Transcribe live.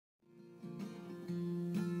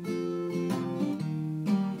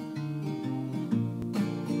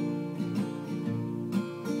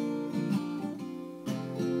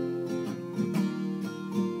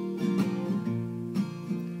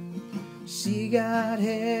She got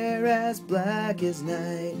hair as black as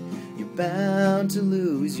night. You're bound to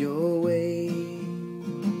lose your way,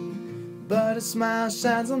 but a smile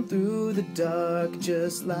shines on through the dark,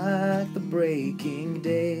 just like the breaking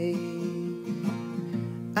day.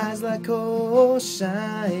 Eyes like coal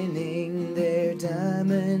shining, they're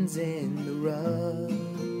diamonds in the rough.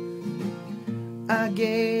 I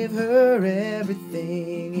gave her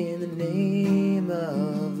everything in the name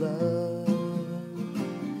of love.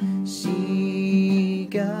 She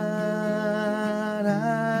got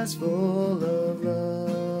eyes full of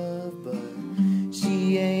love, but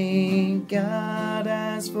she ain't got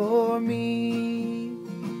eyes for me.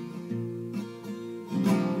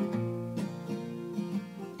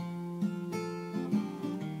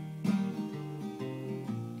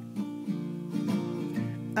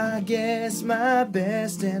 I guess my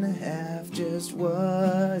best and a half just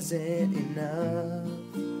wasn't enough.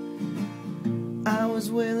 I was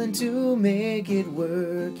willing to make it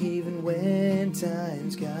work even when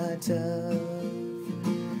times got tough.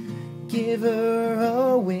 Give her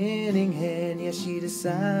a winning hand, yeah, she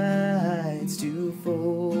decides to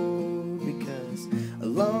fold, because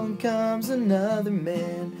along comes another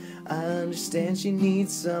man. I understand she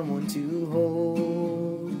needs someone to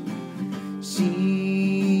hold.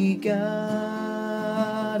 She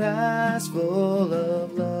got eyes full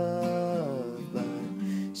of love, but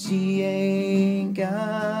she ain't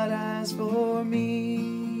got eyes for me.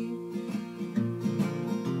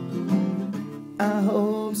 I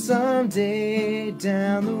hope someday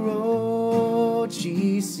down the road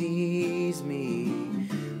she sees me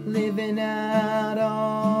living out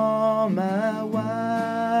all my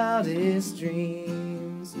wildest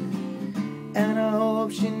dreams. And I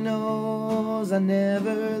hope she knows I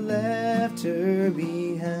never left her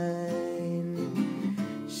behind.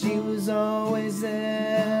 She was always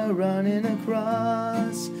there, running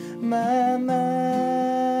across my mind.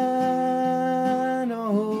 Oh,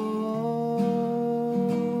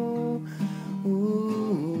 ooh.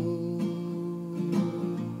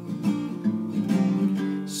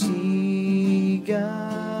 She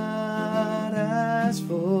got eyes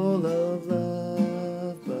full of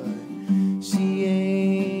love, but she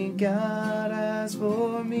ain't got eyes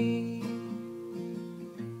for me.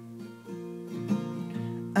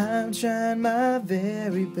 I'm trying my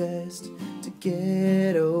very best to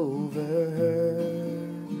get over her.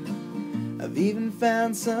 I've even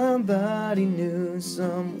found somebody new,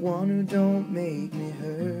 someone who don't make me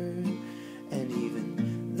hurt. And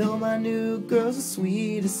even though my new girl's the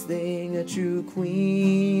sweetest thing, a true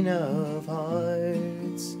queen of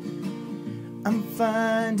hearts, I'm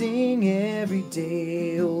finding every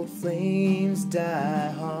day old flames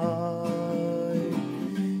die hard.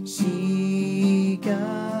 She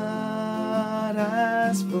got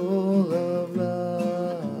eyes full of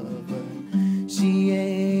love, but she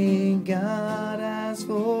ain't got eyes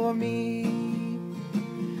for me.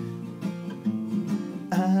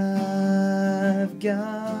 I've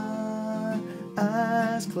got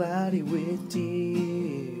eyes cloudy with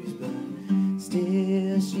tears, but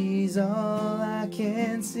still she's all I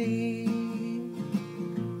can see.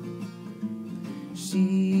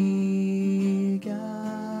 She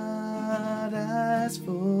got eyes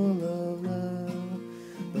full of love,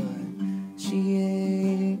 but she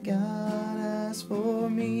ain't got eyes for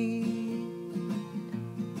me.